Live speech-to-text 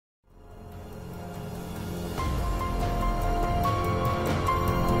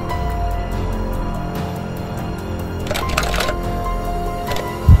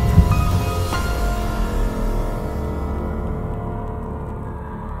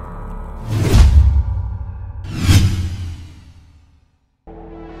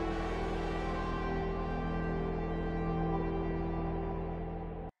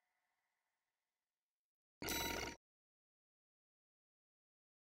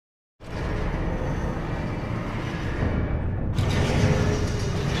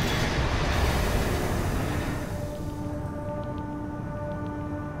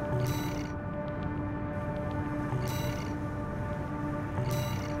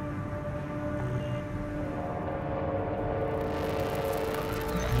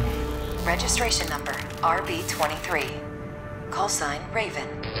Registration number RB23. Call sign Raven.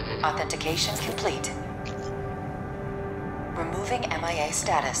 Authentication complete. Removing MIA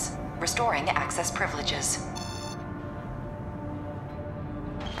status. Restoring access privileges.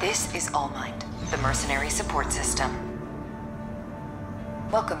 This is Allmind, the mercenary support system.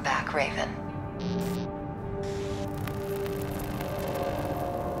 Welcome back, Raven.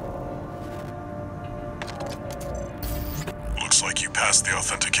 Looks like you passed the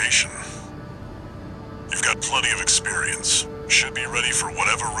authentication. You've got plenty of experience. Should be ready for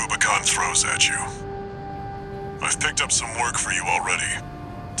whatever Rubicon throws at you. I've picked up some work for you already.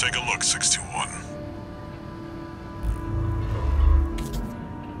 Take a look, 621.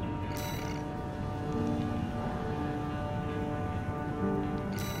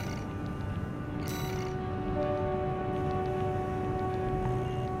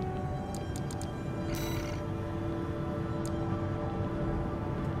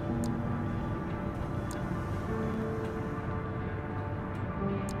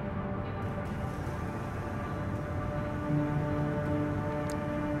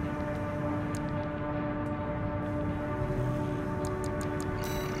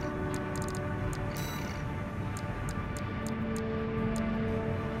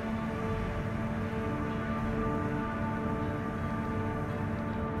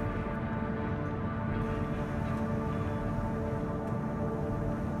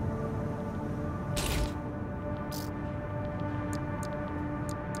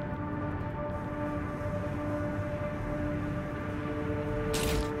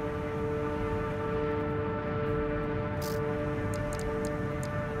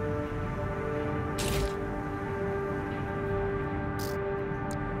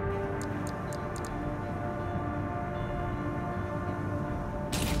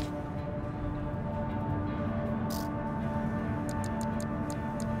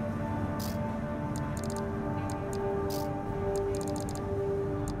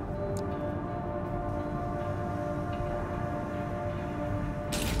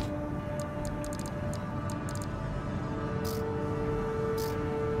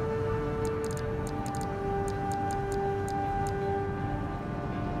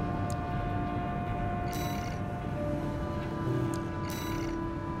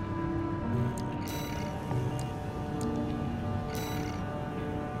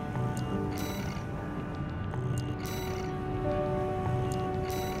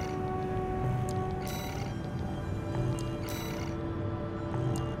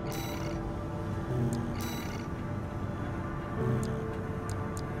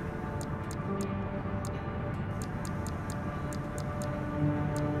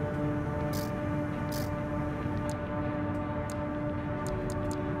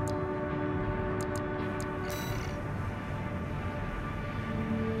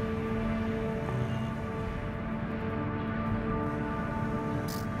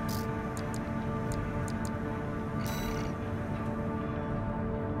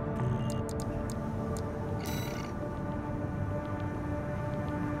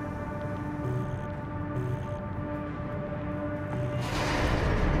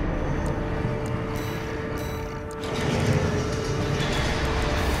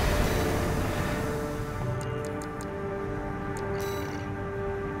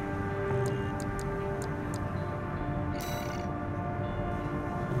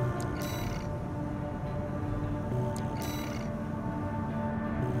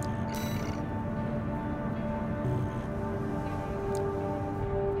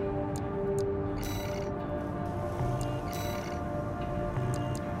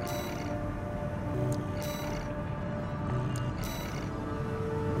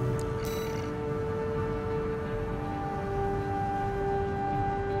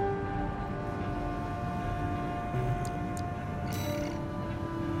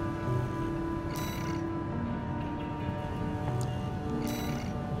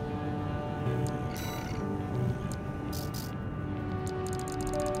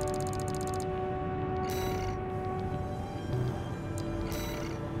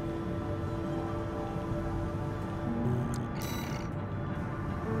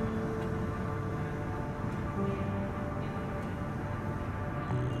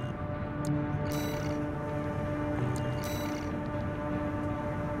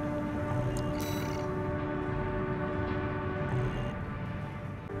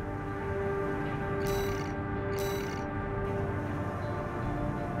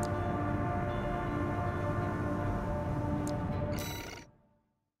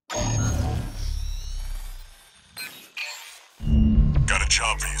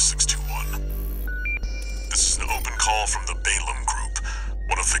 Job for you, 621. This is an open call from the Balaam Group.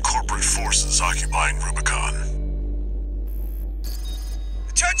 one of the corporate forces occupying Rubicon.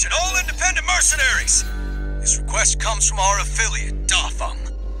 Attention, all independent mercenaries! This request comes from our affiliate,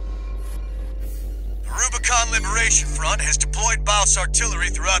 Dafeng. The Rubicon Liberation Front has deployed Baus artillery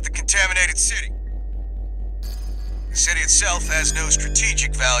throughout the contaminated city. The city itself has no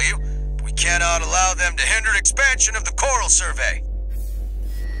strategic value, but we cannot allow them to hinder expansion of the Coral Survey.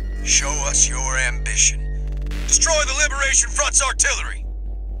 Show us your ambition. Destroy the Liberation Front's artillery.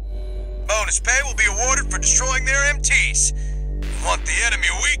 Bonus pay will be awarded for destroying their MTs. We want the enemy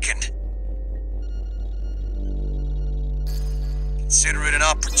weakened. Consider it an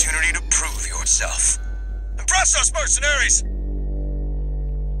opportunity to prove yourself. Impress us, mercenaries!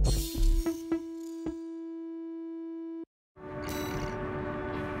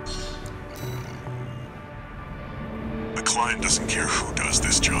 The client doesn't care who does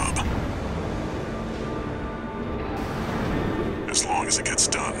this job, as long as it gets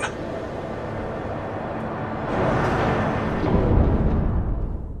done.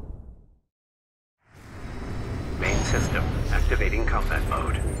 Main system activating combat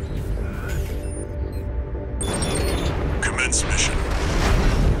mode. Commence mission.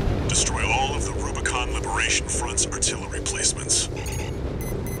 Destroy all of the Rubicon Liberation Front's artillery placements.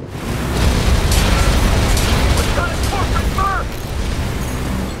 What's got a corporate mark?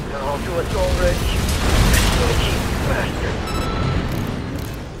 They're all to us already. Sneaky bastard.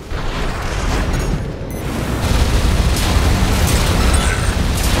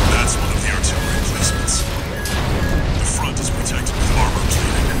 That's one of the artillery placements. The front is protected with armor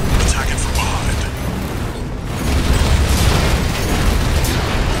plating. Attack it from behind.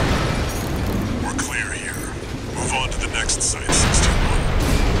 We're clear here. Move on to the next site, 621.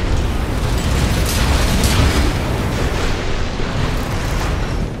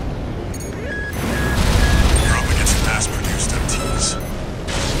 You're up against mass-produced MTs.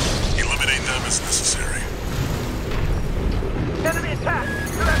 Eliminate them as necessary. Enemy attack!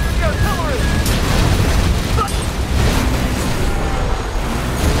 They're after the artillery!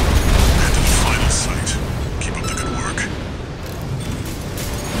 Head to the final site. Keep up the good work.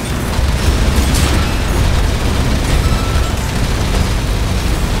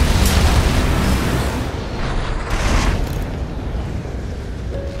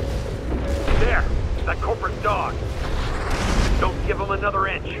 There! That corporate dog! Don't give him another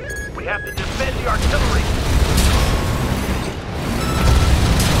inch! We have to defend the artillery!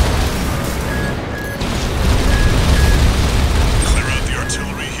 Clear out the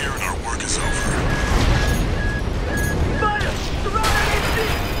artillery here and our work is over. Fire! Surround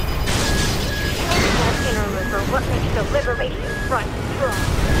Remember what makes the Liberation Front strong.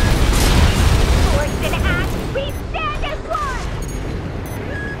 Forged in act, we stand as one!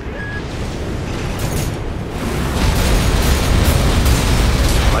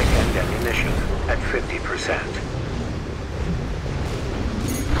 Light and ammunition at 50%.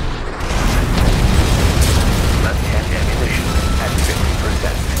 Left-hand ammunition at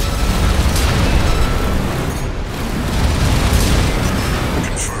 50%.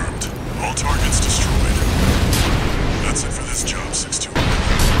 Confirmed. All targets destroyed. That's it for this job,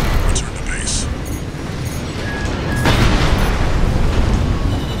 621. Return to base.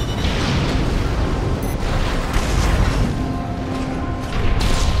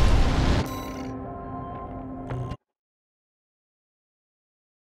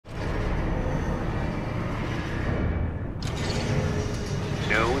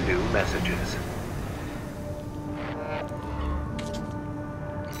 No new messages.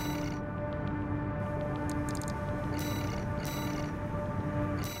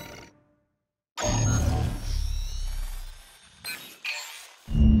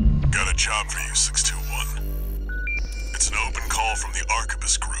 Got a job for you, 621. It's an open call from the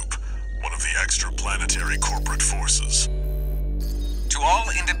Arquebus Group, one of the extra-planetary corporate forces. To all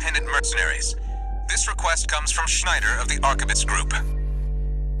independent mercenaries, this request comes from Schneider of the Arquebus Group.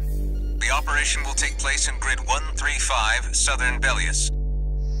 The operation will take place in Grid 135, Southern Belius.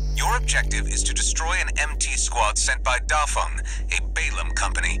 Your objective is to destroy an MT squad sent by Dafeng, a Balaam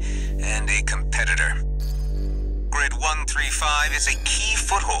company, and a competitor. Grid 135 is a key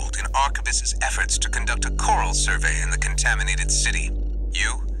foothold in Arquebus's efforts to conduct a coral survey in the contaminated city.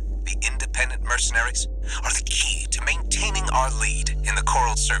 You, the independent mercenaries, are the key to maintaining our lead in the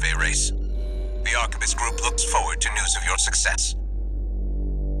coral survey race. The Arquebus Group looks forward to news of your success.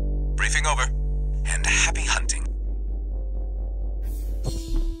 Briefing over, and happy hunting.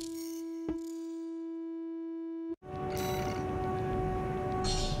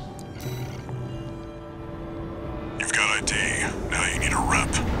 You've got ID. Now you need a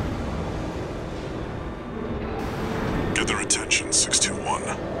rep. Get their attention, 621.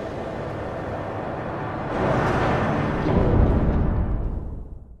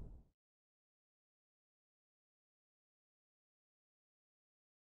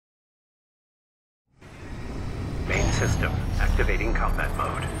 system activating combat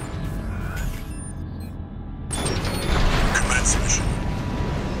mode. Commence mission.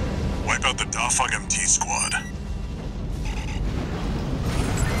 Wipe out the Dafeng MT squad.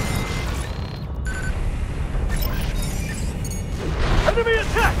 Enemy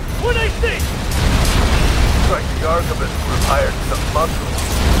attack! 1AC! Strike the Archivist group hired some muscle.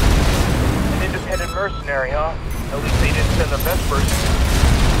 An independent mercenary, huh? At least they didn't send the best person.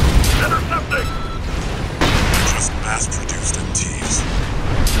 Intercepting! Just mass-produced MTs.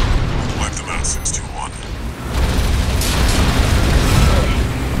 Wipe them out, 621.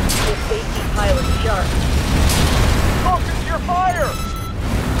 The safety pilot sharp. Focus your fire!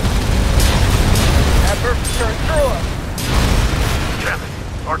 Adverse turn through us. Damn it!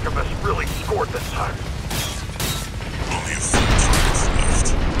 Archivist really scored this time. Only a few targets left.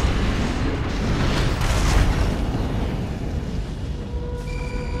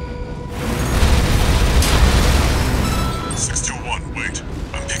 Wait.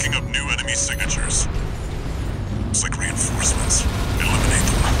 I'm picking up new enemy signatures. Looks like reinforcements. Eliminate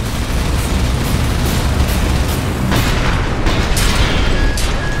them.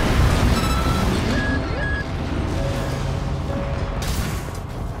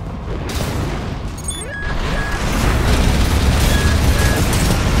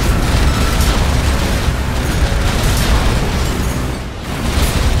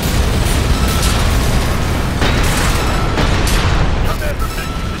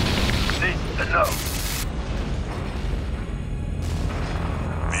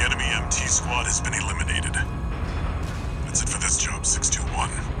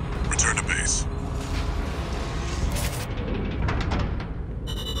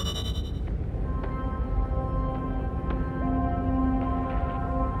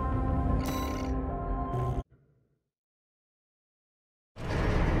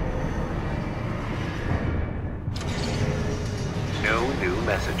 No new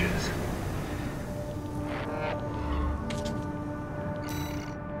messages.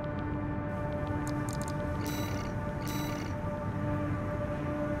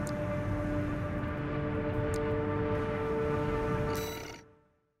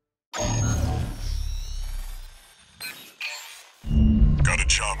 Got a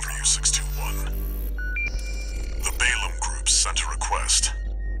job for you, 621. The Balaam Group sent a request.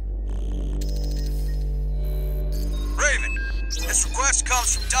 Raven, this request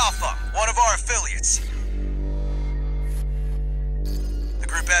comes from Dafeng, one of our affiliates. The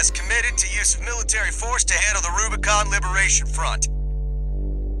group has committed to use of military force to handle the Rubicon Liberation Front.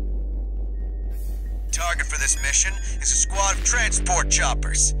 Target for this mission is a squad of transport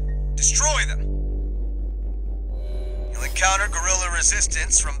choppers. Destroy them. You'll encounter guerrilla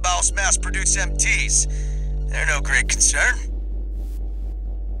resistance from Baus mass-produced MTs. They're no great concern.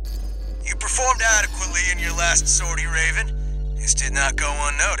 You performed adequately in your last sortie, Raven. This did not go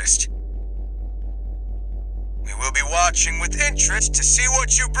unnoticed. We will be watching with interest to see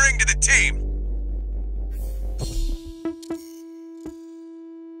what you bring to the team.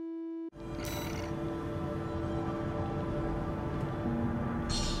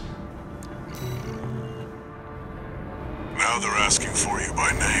 Now they're asking for you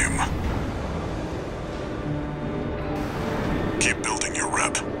by name. Keep building your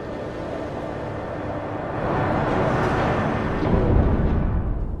rep.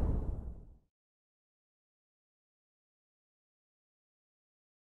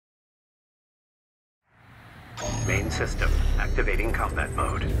 Main system activating combat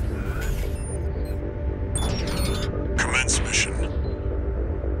mode. Commence mission.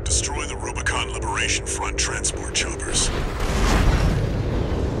 Destroy the Rubicon Liberation Front transport choppers.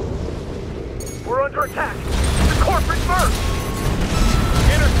 We're under attack! The corporate first!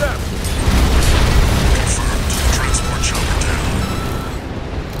 Intercept! Confirmed. Transport chopper down.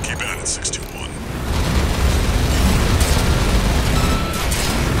 Keep at it, 621.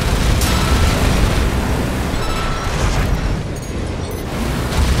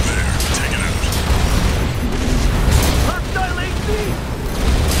 There, take it out. Hostile AC!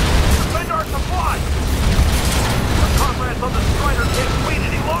 Defend our supply! Our comrades on the Strider can't wait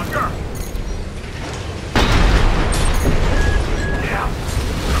any longer! Yeah,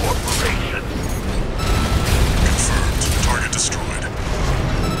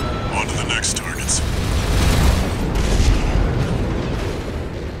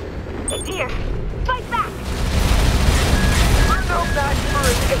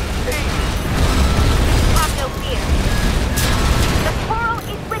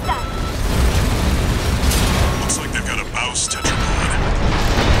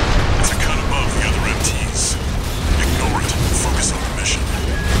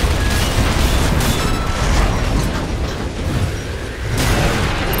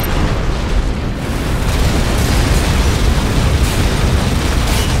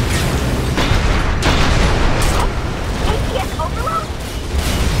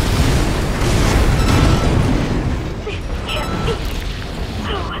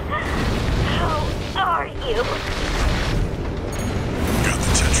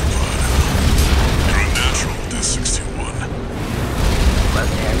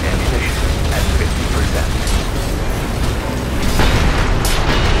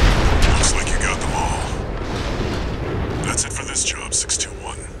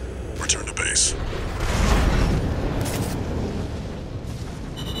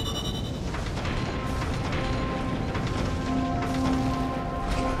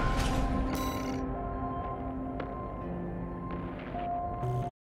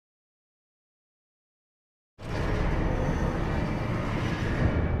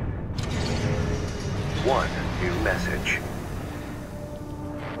 One new message.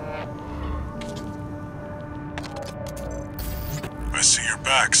 I see your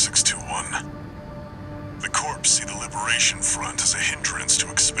back, 621. The Corps see the Liberation Front as a hindrance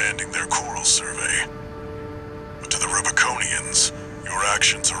to expanding their coral survey. But to the Rubiconians, your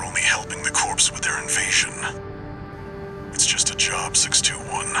actions are only helping the Corps with their invasion. It's just a job,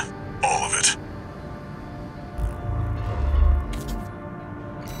 621. All of it.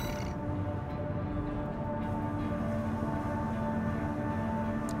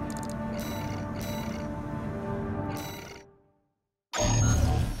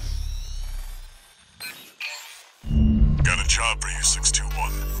 Got a job for you,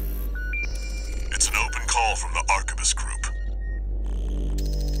 621. It's an open call from the Arquebus Group.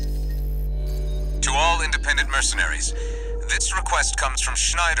 To all independent mercenaries, this request comes from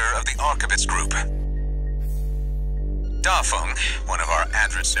Schneider of the Arquebus Group. Dafeng, one of our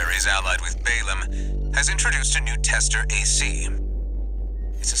adversaries allied with Balaam, has introduced a new tester AC.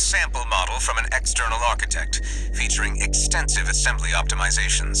 It's a sample model from an external architect, featuring extensive assembly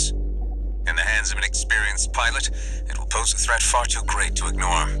optimizations. In the hands of an experienced pilot, it will pose a threat far too great to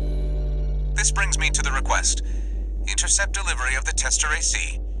ignore. This brings me to the request. Intercept delivery of the tester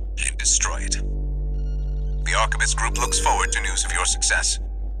AC and destroy it. The Arquebus Group looks forward to news of your success.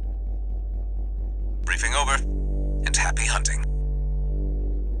 Briefing over, and happy hunting.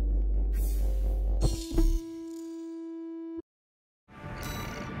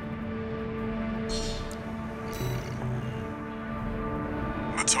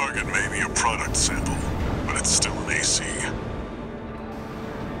 The target may be a product sample, but it's still an AC.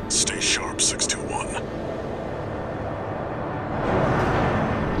 Stay sharp, 621.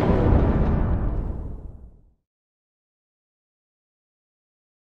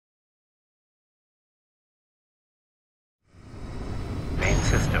 Main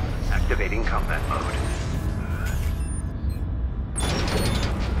system activating combat mode.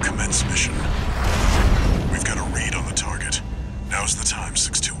 Commence mission. We've got a read on the target. Now's the time,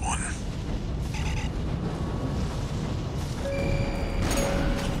 621.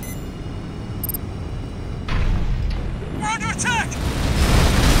 We're under attack!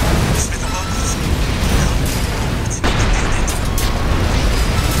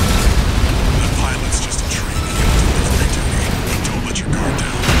 The pilot's just a trainee on delivery duty. Don't let your guard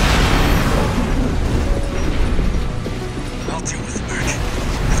down. I'll deal with the Merc.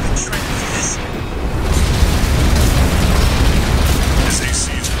 I've been trained for this. His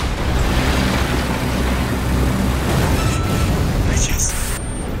AC is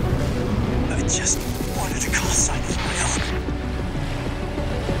I just wanted a call sign of my own.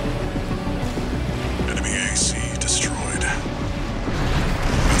 enemy AC destroyed.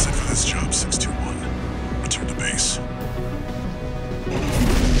 That's it for this job, 621. Return to base.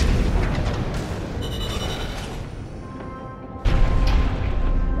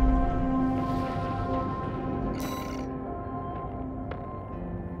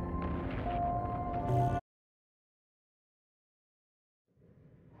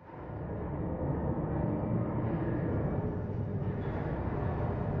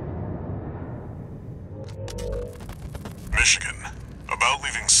 Michigan, about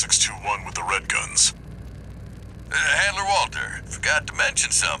leaving 621 with the Red Guns. Handler Walter, forgot to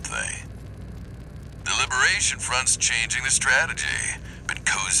mention something. The Liberation Front's changing the strategy. Been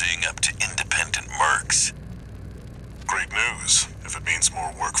cozying up to independent mercs. Great news, if it means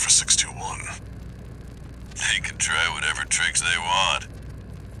more work for 621. They can try whatever tricks they want.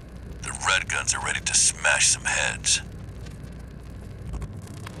 The Red Guns are ready to smash some heads.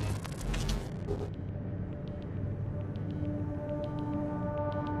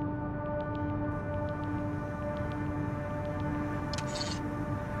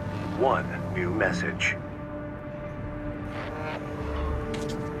 One new message.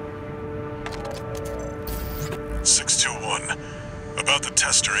 About the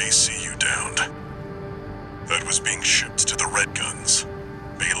tester AC you downed. That was being shipped to the Red Guns,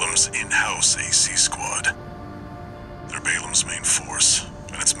 Balaam's in-house AC squad. They're Balaam's main force,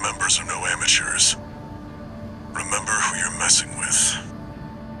 and its members are no amateurs. Remember who you're messing with.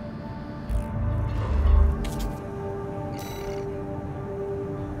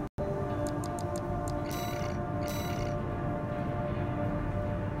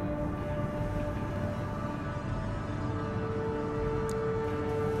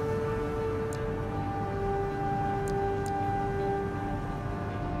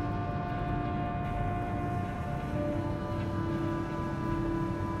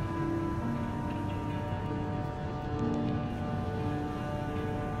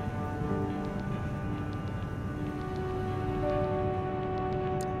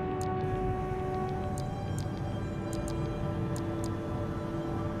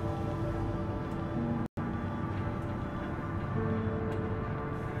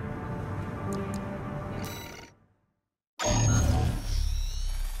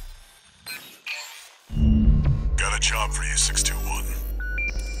 job for you, 621.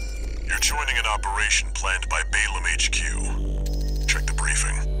 You're joining an operation planned by Balaam HQ. Check the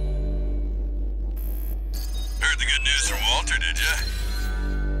briefing. Heard the good news from Walter, did ya?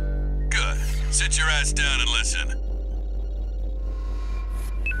 Good. Sit your ass down and listen.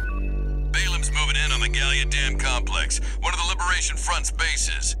 Balaam's moving in on the Gallia Dam Complex, one of the Liberation Front's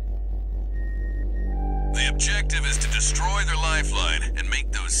bases. The objective is to destroy their lifeline and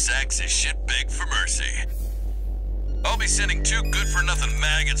make those sacks of shit beg for mercy. I'll be sending 2 good-for-nothing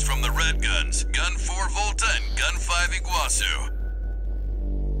maggots from the Red Guns, Gun 4 Volta and Gun 5 Iguazu.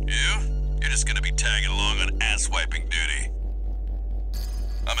 You're just gonna be tagging along on ass-wiping duty.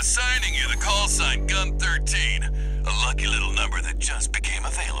 I'm assigning you the call sign Gun 13, a lucky little number that just became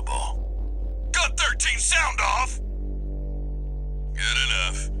available. Gun 13, sound off! Good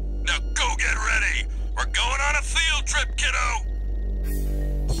enough. Now go get ready! We're going on a field trip, kiddo!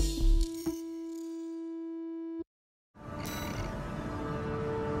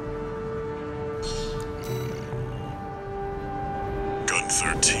 Gun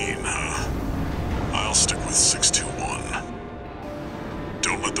 13, huh? I'll stick with 621.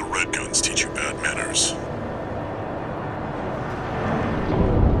 Don't let the Red Guns teach you bad manners.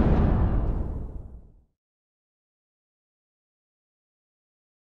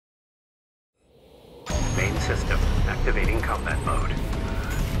 Main system activating combat mode.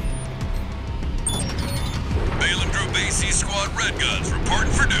 Balaam Group AC Squad Red Guns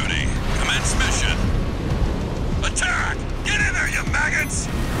reporting for duty. Commence mission. Attack! Get in there, you maggots!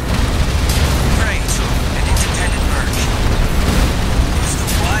 Great. An independent merge. Who's the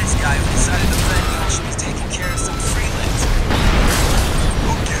wise guy who decided the Red Guns should be taking care of some freelancers?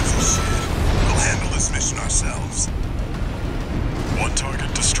 Who gives a shit? We'll handle this mission ourselves. 1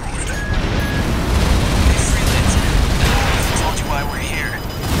 target destroyed. Hey, freelancer. I told you why we're here.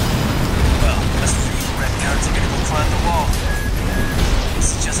 Well, because the Red Guards are gonna go climb the wall.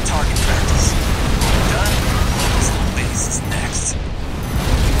 This is just target practice. When we're done, this little base is next.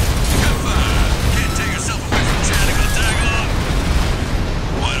 Can't take yourself away from chatting on tag along.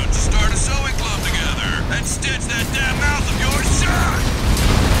 Why don't you start a sewing club together and stitch that damn mouth of yours shut?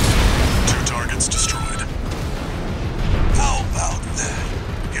 2 targets destroyed. How about that?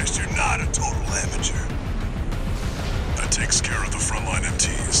 Guess you're not a total amateur. That takes care of the frontline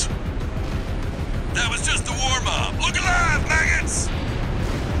MTs. That was just the warm-up. Look alive, maggots!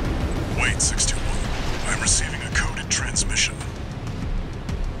 Wait, 621. I'm receiving a coded transmission.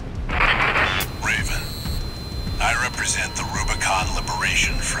 Raven, I represent the Rubicon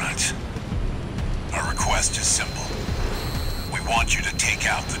Liberation Front. Our request is simple. We want you to take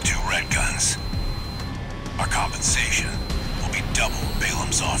out the 2 Red Guns. Our compensation will be double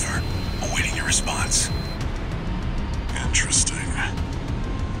Balaam's offer, awaiting your response. Interesting.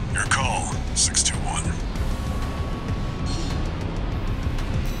 Your call, 621.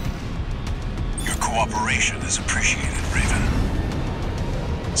 Your cooperation is appreciated, Raven.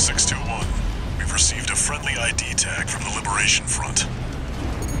 621. We've received a friendly ID tag from the Liberation Front.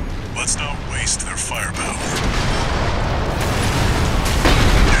 Let's not waste their firepower.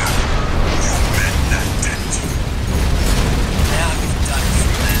 You meant that, didn't you? Now you've done it,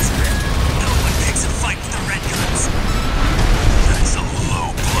 freelancer. No one picks a fight with the Red Guns. That's a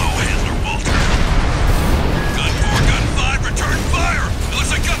low blow, Handler Walter. Gun 4, Gun 5, return fire! It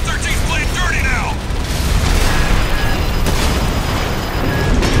looks like Gun 13's playing dirty now!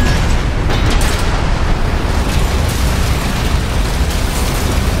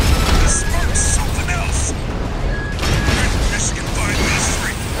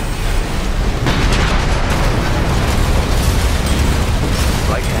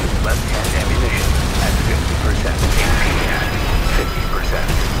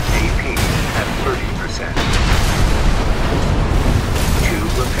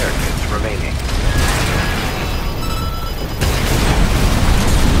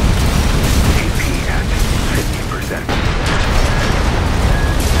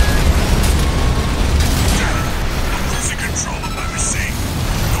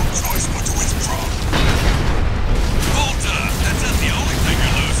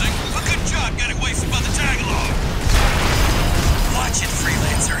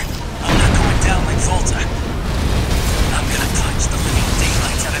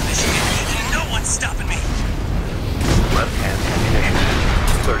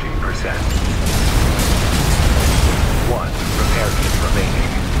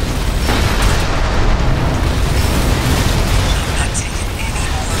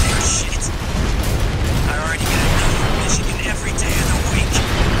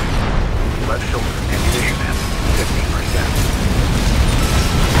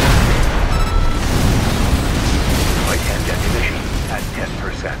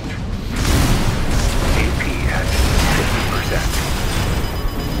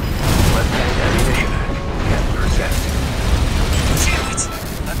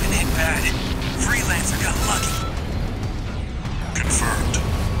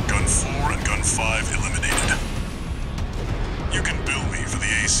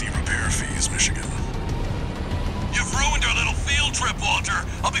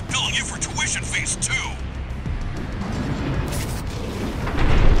 I'll be billing you for tuition fees, too.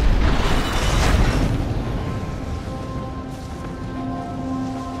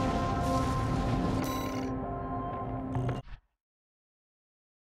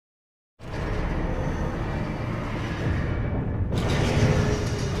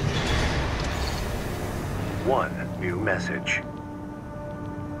 One new message.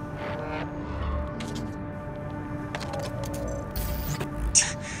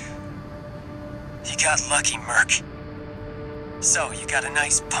 You got lucky, Merc. So, you got a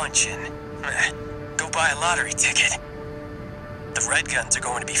nice punch in. Go buy a lottery ticket. The Red Guns are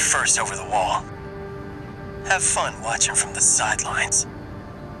going to be first over the wall. Have fun watching from the sidelines.